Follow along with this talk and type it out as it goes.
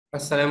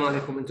Assalamu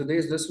alaikum. In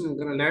today's lesson,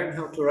 we're going to learn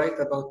how to write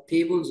about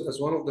tables as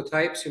one of the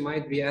types you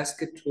might be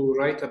asked to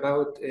write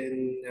about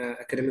in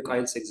academic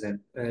IELTS exam.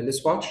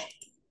 Let's watch.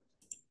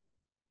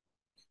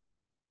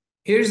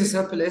 Here's a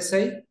sample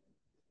essay.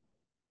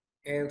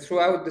 And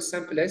throughout the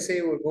sample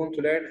essay, we're going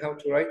to learn how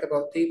to write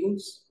about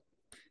tables.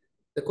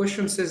 The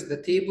question says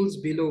the tables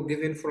below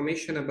give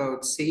information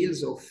about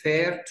sales of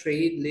fair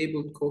trade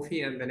labeled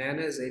coffee and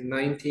bananas in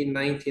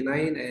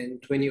 1999 and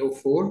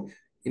 2004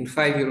 in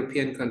 5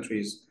 European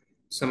countries.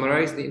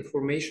 Summarize the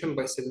information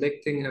by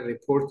selecting and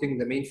reporting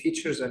the main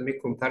features and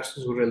make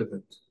comparisons where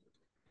relevant.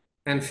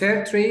 And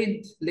fair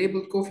trade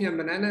labeled coffee and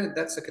banana,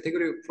 that's a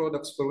category of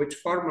products for which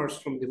farmers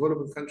from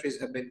developing countries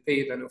have been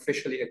paid an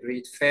officially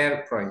agreed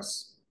fair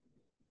price.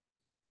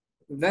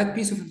 That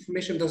piece of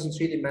information doesn't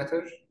really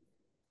matter.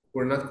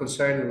 We're not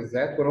concerned with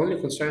that. We're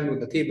only concerned with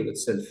the table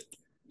itself.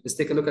 Let's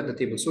take a look at the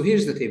table. So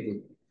here's the table.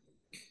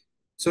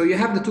 So you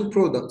have the two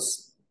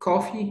products,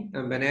 coffee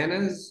and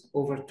bananas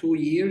over 2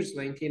 years,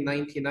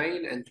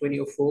 1999 and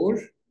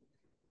 2004.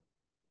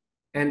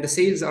 And the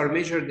sales are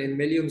measured in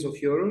millions of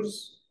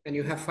euros. And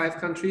you have 5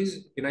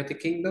 countries,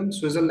 United Kingdom,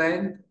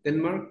 Switzerland,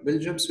 Denmark,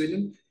 Belgium,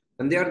 Sweden.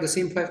 And they are the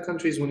same 5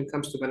 countries when it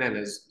comes to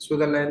bananas.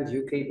 Switzerland,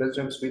 UK,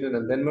 Belgium, Sweden,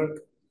 and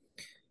Denmark.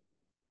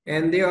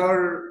 And they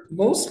are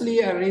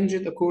mostly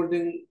arranged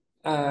according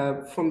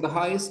from the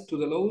highest to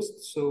the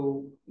lowest.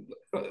 So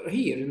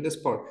here in this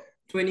part,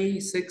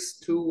 26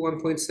 to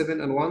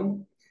 1.7 and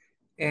 1.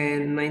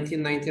 And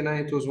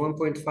 1999, it was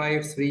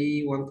 1.5,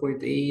 3,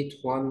 1.8,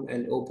 1,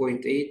 and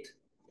 0.8.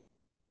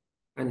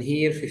 And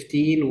here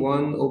 15,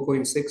 1,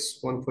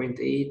 0.6,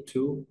 1.8,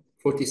 2,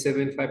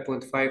 47,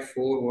 5.5,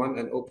 4, 1,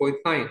 and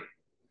 0.9.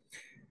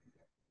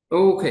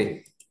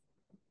 Okay.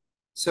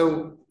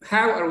 So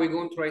how are we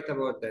going to write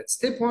about that?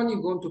 Step 1, you're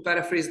going to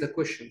paraphrase the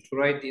question to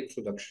write the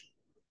introduction.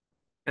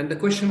 And the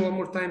question one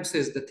more time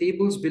says, the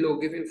tables below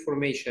give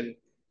information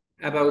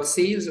about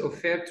sales of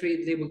fair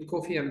trade labeled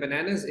coffee and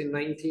bananas in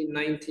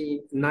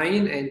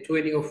 1999 and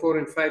 2004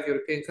 in 5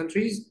 European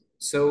countries.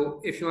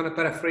 So if you want to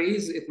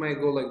paraphrase, it might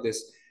go like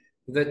this.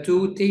 The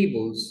two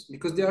tables,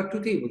 because there are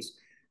two tables,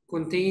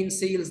 contain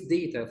sales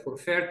data for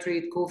fair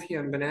trade coffee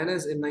and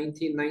bananas in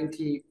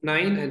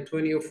 1999 and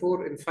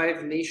 2004 in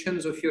 5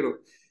 nations of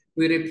Europe.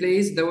 We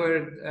replaced the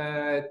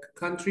word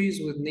countries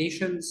with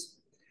nations,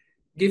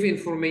 give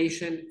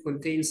information,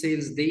 contain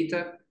sales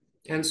data,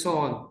 and so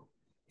on.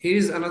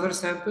 Here's another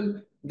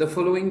sample. The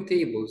following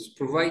tables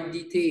provide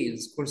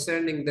details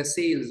concerning the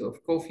sales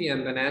of coffee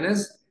and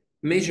bananas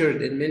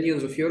measured in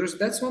millions of euros.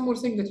 That's one more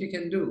thing that you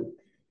can do.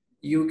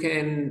 You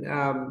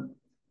can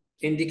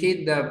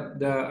indicate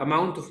the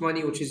amount of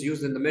money which is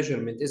used in the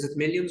measurement. Is it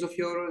millions of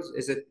euros?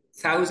 Is it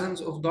thousands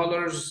of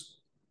dollars?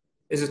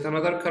 Is it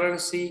another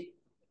currency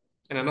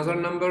and another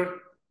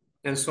number?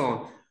 And so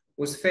on.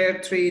 With fair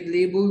trade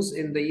labels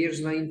in the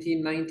years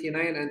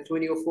 1999 and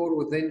 2004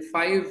 within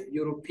 5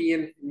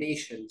 European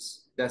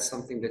nations. That's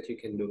something that you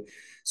can do.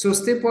 So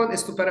step 1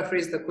 is to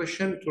paraphrase the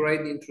question, to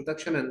write the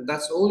introduction, and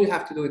that's all you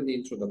have to do in the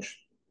introduction.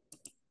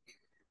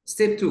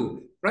 Step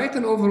 2, write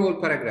an overall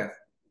paragraph.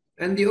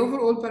 And the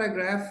overall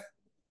paragraph,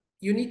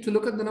 you need to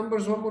look at the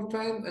numbers one more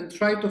time and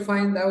try to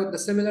find out the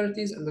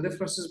similarities and the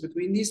differences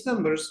between these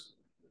numbers.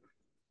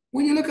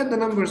 When you look at the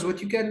numbers,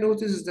 what you can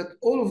notice is that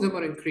all of them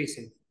are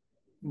increasing.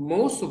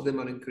 Most of them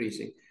are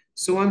increasing.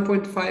 So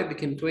 1.5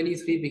 became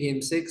 23,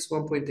 became 6,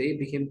 1.8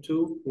 became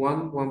 2,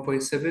 1,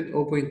 1.7,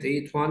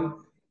 0.8, 1,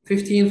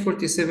 15,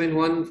 47,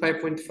 1,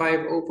 5.5,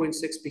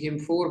 0.6 became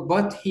 4.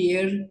 But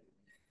here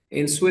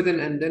in Sweden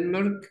and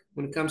Denmark,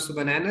 when it comes to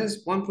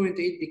bananas,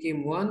 1.8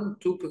 became 1,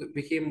 2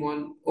 became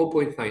 1,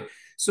 0.9.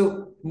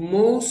 So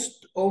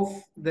most of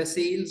the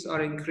sales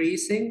are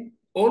increasing.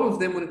 All of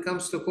them when it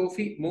comes to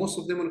coffee, most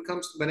of them when it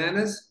comes to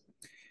bananas.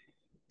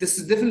 This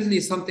is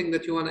definitely something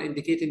that you want to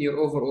indicate in your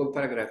overall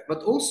paragraph.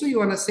 But also you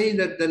want to say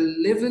that the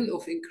level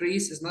of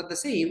increase is not the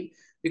same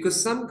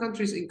because some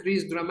countries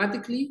increase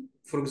dramatically,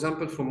 for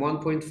example, from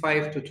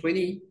 1.5 to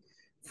 20,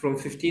 from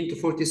 15 to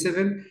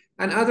 47,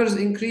 and others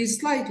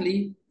increase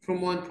slightly from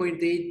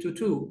 1.8 to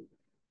 2.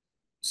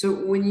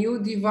 So when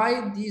you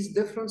divide these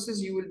differences,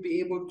 you will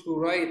be able to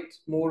write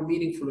more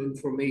meaningful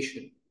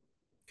information.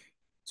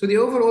 So the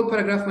overall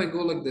paragraph might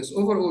go like this.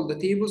 Overall, the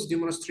tables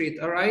demonstrate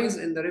a rise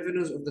in the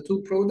revenues of the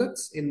two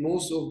products in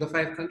most of the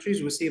 5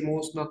 countries. We say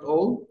most, not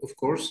all, of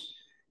course.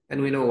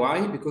 And we know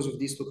why, because of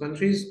these 2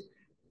 countries.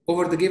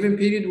 Over the given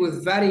period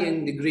with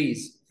varying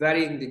degrees.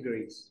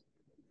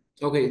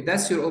 Okay,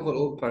 that's your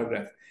overall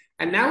paragraph.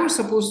 And now we're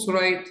supposed to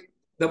write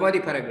the body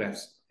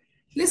paragraphs.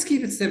 Let's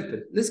keep it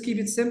simple. Let's keep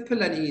it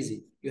simple and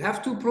easy. You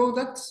have 2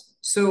 products.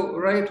 So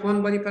write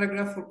one body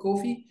paragraph for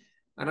coffee,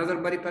 another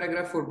body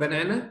paragraph for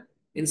banana.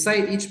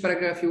 Inside each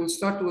paragraph, you will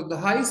start with the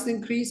highest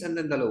increase and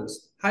then the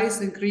lowest.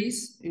 Highest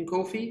increase in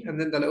coffee and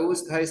then the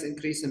lowest, highest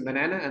increase in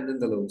banana and then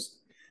the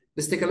lowest.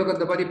 Let's take a look at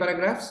the body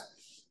paragraphs.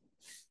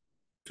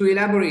 To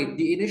elaborate,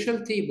 the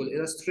initial table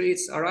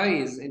illustrates a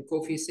rise in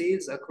coffee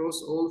sales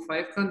across all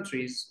 5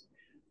 countries,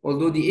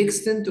 although the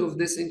extent of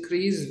this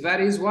increase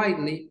varies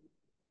widely.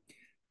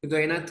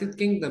 The United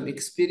Kingdom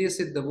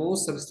experienced the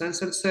most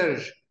substantial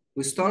surge.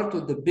 We start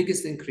with the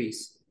biggest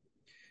increase,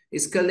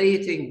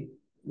 escalating,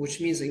 which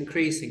means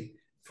increasing,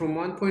 from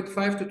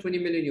 1.5 to 20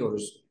 million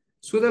euros.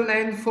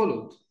 Switzerland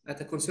followed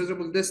at a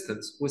considerable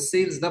distance, with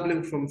sales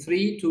doubling from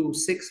 3 to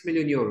 6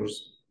 million euros.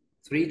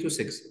 3 to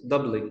 6,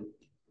 doubling.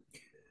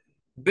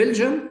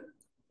 Belgium,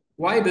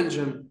 why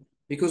Belgium?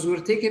 Because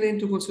we're taking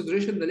into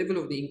consideration the level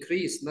of the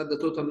increase, not the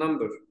total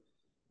number.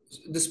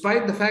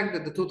 Despite the fact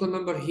that the total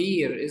number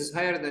here is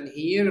higher than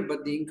here,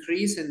 but the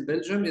increase in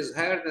Belgium is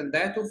higher than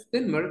that of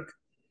Denmark,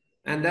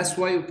 and that's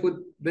why we put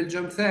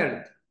Belgium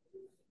third.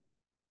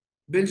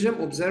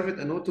 Belgium observed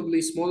a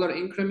notably smaller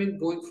increment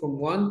going from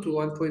 1 to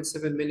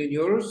 1.7 million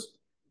euros.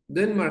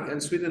 Denmark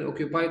and Sweden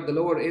occupied the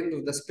lower end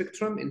of the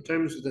spectrum in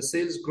terms of the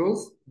sales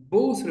growth,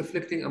 both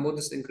reflecting a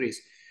modest increase.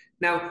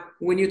 Now,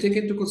 when you take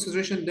into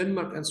consideration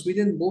Denmark and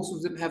Sweden, both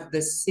of them have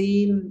the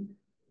same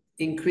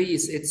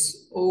increase.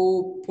 It's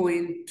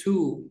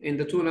 0.2 in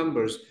the two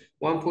numbers.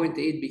 1.8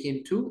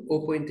 became 2,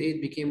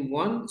 0.8 became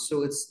 1,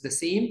 so it's the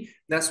same.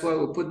 That's why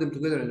we put them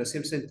together in the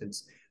same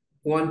sentence.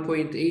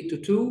 1.8 to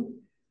 2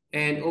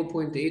 and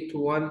 0.8 to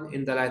 1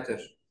 in the latter.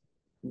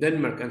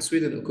 Denmark and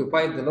Sweden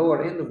occupied the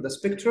lower end of the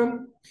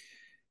spectrum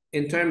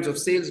in terms of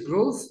sales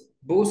growth,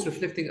 both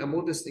reflecting a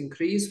modest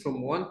increase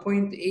from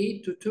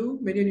 1.8 to 2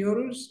 million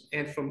euros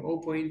and from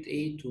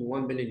 0.8 to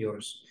 1 million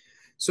euros.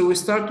 So we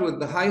start with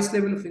the highest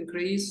level of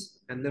increase,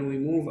 and then we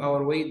move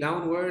our way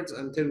downwards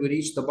until we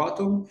reach the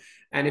bottom.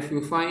 And if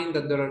we find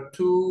that there are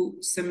two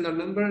similar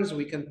numbers,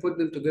 we can put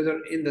them together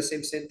in the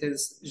same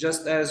sentence,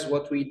 just as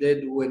what we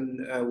did when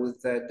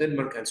with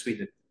Denmark and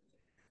Sweden.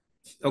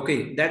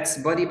 Okay, that's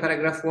body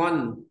paragraph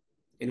 1,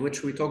 in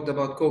which we talked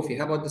about coffee.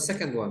 How about the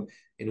second one,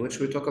 in which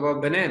we talk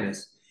about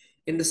bananas?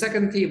 In the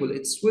second table,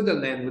 it's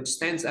Switzerland, which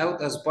stands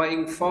out as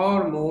buying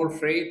far more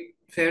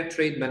fair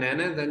trade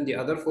banana than the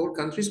other 4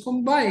 countries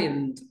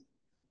combined.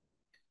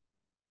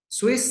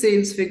 Swiss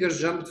sales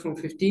figures jumped from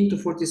 15 to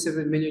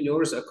 47 million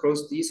euros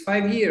across these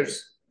 5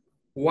 years,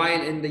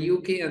 while in the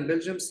UK and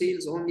Belgium,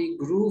 sales only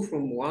grew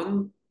from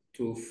 1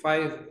 to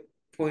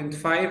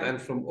 5.5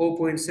 and from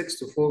 0.6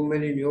 to 4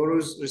 million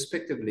euros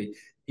respectively.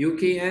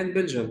 UK and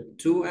Belgium,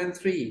 2 and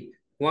 3,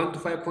 1 to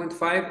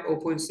 5.5,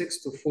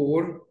 0.6 to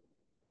 4.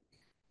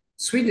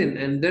 Sweden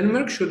and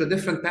Denmark showed a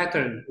different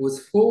pattern,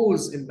 with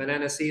falls in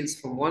banana sales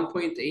from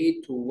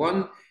 1.8 to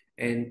 1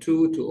 and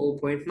 2 to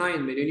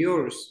 0.9 million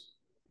euros.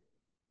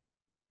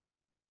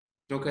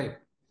 Okay.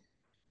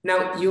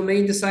 Now, you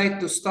may decide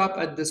to stop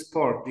at this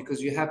part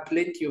because you have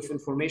plenty of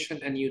information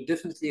and you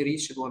definitely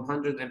reached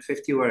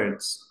 150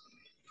 words.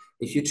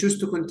 If you choose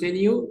to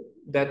continue,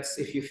 that's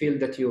if you feel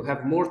that you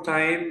have more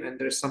time and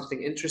there's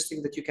something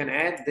interesting that you can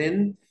add,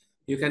 then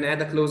you can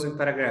add a closing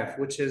paragraph,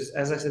 which is,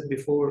 as I said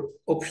before,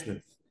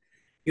 optional.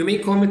 You may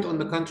comment on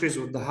the countries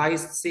with the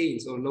highest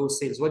sales or lowest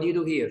sales. What do you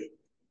do here?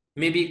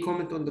 Maybe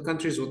comment on the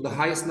countries with the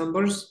highest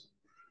numbers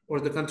or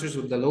the countries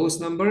with the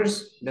lowest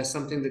numbers. That's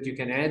something that you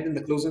can add in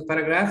the closing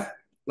paragraph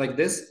like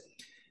this.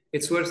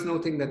 It's worth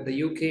noting that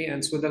the UK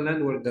and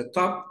Switzerland were the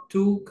top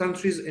 2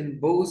 countries in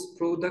both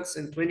products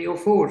in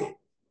 2004.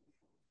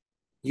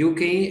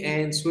 UK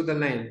and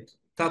Switzerland,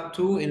 top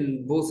 2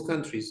 in both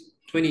countries,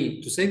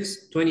 20 to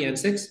 6, 20 and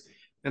 6.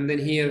 And then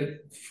here,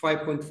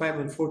 5.5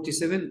 and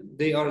 47,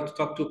 they are the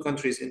top 2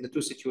 countries in the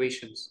 2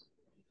 situations.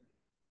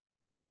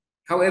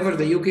 However,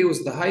 the UK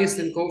was the highest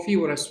in coffee,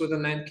 whereas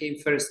Switzerland came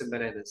first in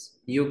bananas.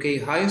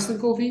 UK highest in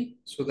coffee,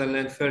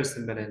 Switzerland first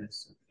in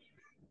bananas.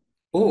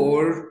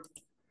 Or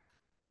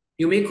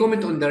you may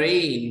comment on the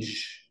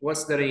range.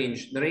 What's the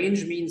range? The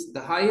range means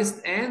the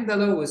highest and the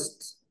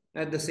lowest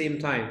at the same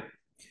time.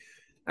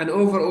 An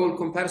overall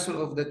comparison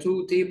of the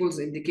 2 tables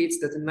indicates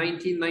that in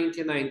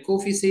 1999,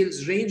 coffee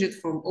sales ranged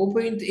from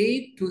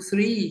 0.8 to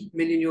 3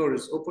 million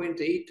euros,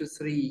 0.8 to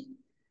 3.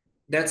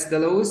 That's the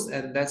lowest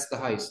and that's the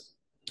highest.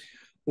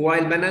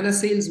 While banana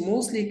sales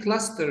mostly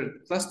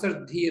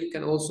clustered here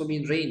can also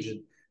mean ranged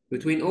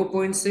between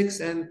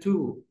 0.6 and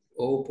 2,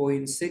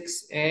 0.6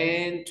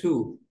 and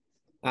 2.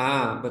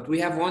 But we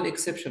have one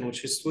exception,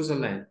 which is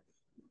Switzerland.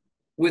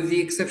 With the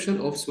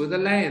exception of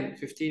Switzerland,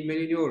 15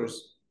 million euros.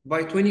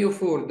 By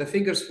 2004, the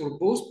figures for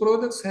both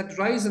products had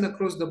risen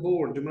across the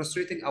board,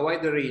 demonstrating a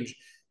wider range.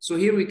 So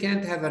here we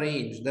can't have a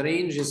range. The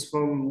range is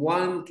from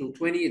 1 to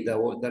 20.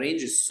 The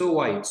range is so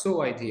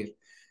wide here.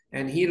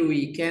 And here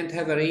we can't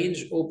have a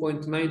range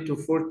 0.9 to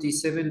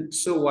 47,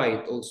 so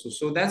wide also.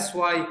 So that's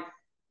why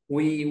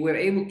we were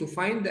able to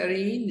find a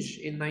range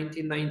in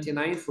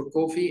 1999 for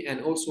coffee, and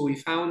also we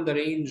found the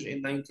range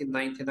in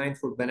 1999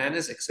 for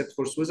bananas, except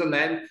for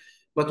Switzerland.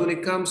 But when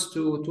it comes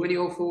to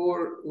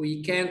 2004,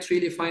 we can't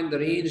really find the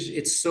range.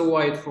 It's so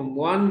wide from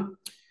 1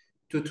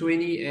 to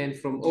 20 and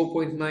from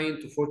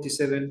 0.9 to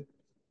 47.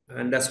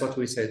 And that's what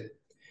we said.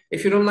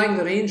 If you don't like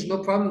the range, no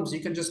problems. You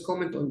can just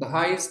comment on the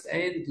highest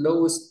and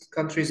lowest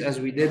countries as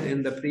we did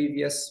in the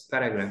previous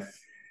paragraph.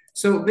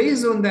 So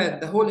based on that,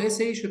 the whole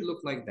essay should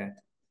look like that.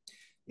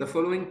 The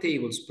following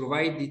tables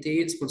provide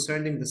details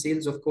concerning the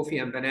sales of coffee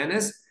and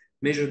bananas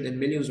measured in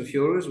millions of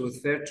euros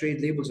with fair trade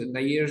labels in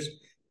the years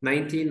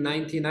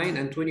 1999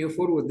 and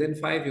 2004 within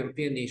 5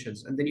 European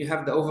nations. And then you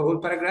have the overall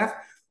paragraph.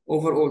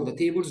 Overall, the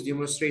tables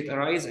demonstrate a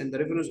rise in the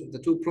revenues of the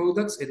two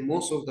products in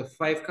most of the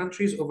 5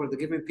 countries over the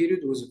given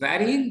period with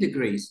varying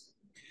degrees.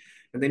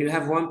 And then you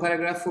have one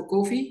paragraph for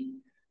coffee.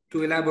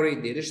 To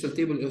elaborate, the additional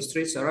table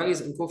illustrates a rise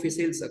in coffee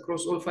sales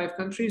across all 5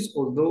 countries,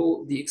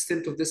 although the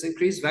extent of this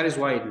increase varies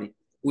widely.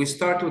 We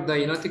start with the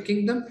United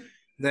Kingdom.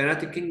 The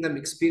United Kingdom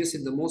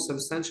experienced the most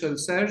substantial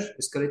surge,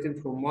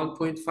 escalating from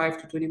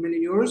 1.5 to 20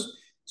 million euros.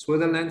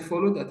 Switzerland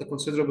followed at a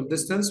considerable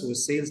distance, with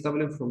sales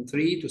doubling from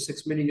 3 to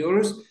 6 million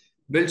euros.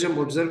 Belgium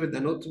observed a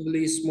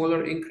notably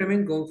smaller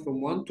increment, going from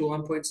 1 to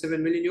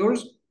 1.7 million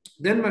euros.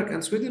 Denmark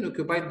and Sweden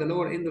occupied the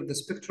lower end of the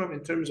spectrum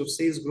in terms of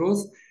sales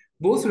growth,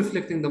 both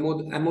reflecting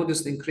a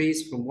modest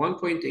increase from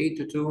 1.8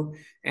 to 2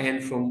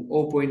 and from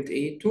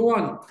 0.8 to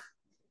 1.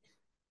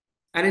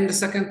 And in the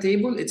second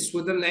table, it's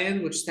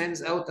Switzerland, which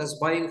stands out as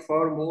buying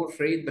far more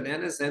freed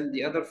bananas than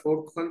the other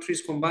 4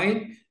 countries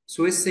combined.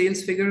 Swiss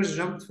sales figures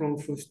jumped from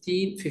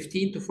 15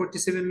 to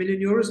 47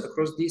 million euros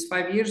across these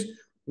 5 years,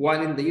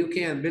 while in the UK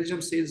and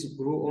Belgium, sales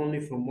grew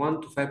only from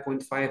 1 to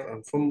 5.5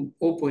 and from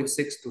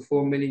 0.6 to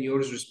 4 million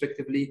euros,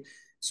 respectively.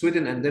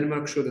 Sweden and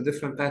Denmark showed a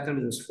different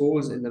pattern with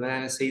falls in the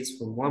banana sales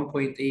from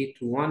 1.8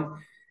 to 1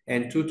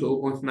 and 2 to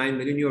 0.9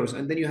 million euros.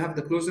 And then you have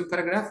the closing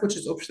paragraph, which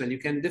is optional. You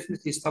can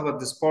definitely stop at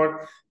this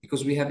part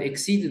because we have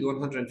exceeded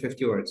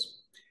 150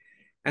 words.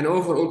 An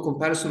overall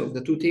comparison of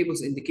the two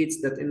tables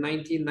indicates that in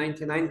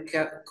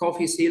 1999,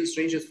 coffee sales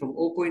ranged from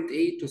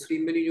 0.8 to 3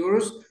 million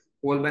euros,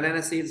 while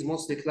banana sales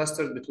mostly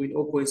clustered between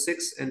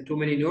 0.6 and 2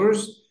 million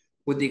euros,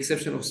 with the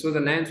exception of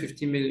Switzerland,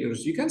 15 million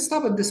euros. You can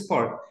stop at this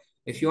part.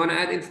 If you want to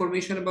add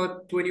information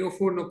about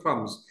 2004, no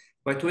problems.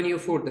 By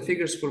 2004, the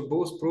figures for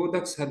both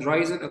products had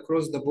risen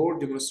across the board,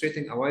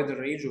 demonstrating a wider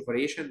range of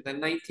variation than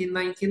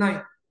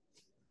 1999.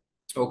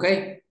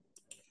 Okay,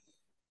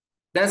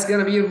 that's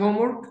gonna be your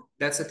homework.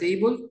 That's a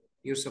table.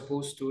 You're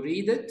supposed to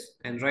read it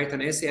and write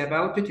an essay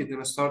about it. You're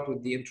gonna start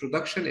with the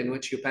introduction, in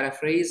which you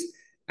paraphrase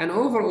an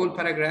overall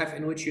paragraph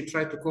in which you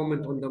try to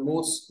comment on the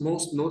most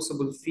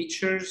noticeable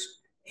features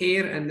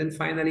here, and then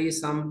finally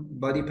some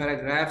body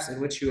paragraphs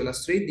in which you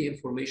illustrate the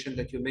information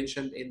that you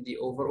mentioned in the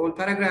overall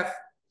paragraph.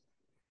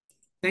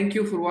 Thank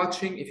you for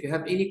watching. If you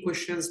have any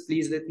questions,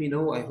 please let me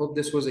know. I hope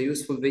this was a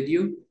useful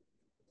video.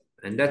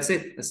 And that's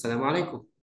it. Assalamu alaikum.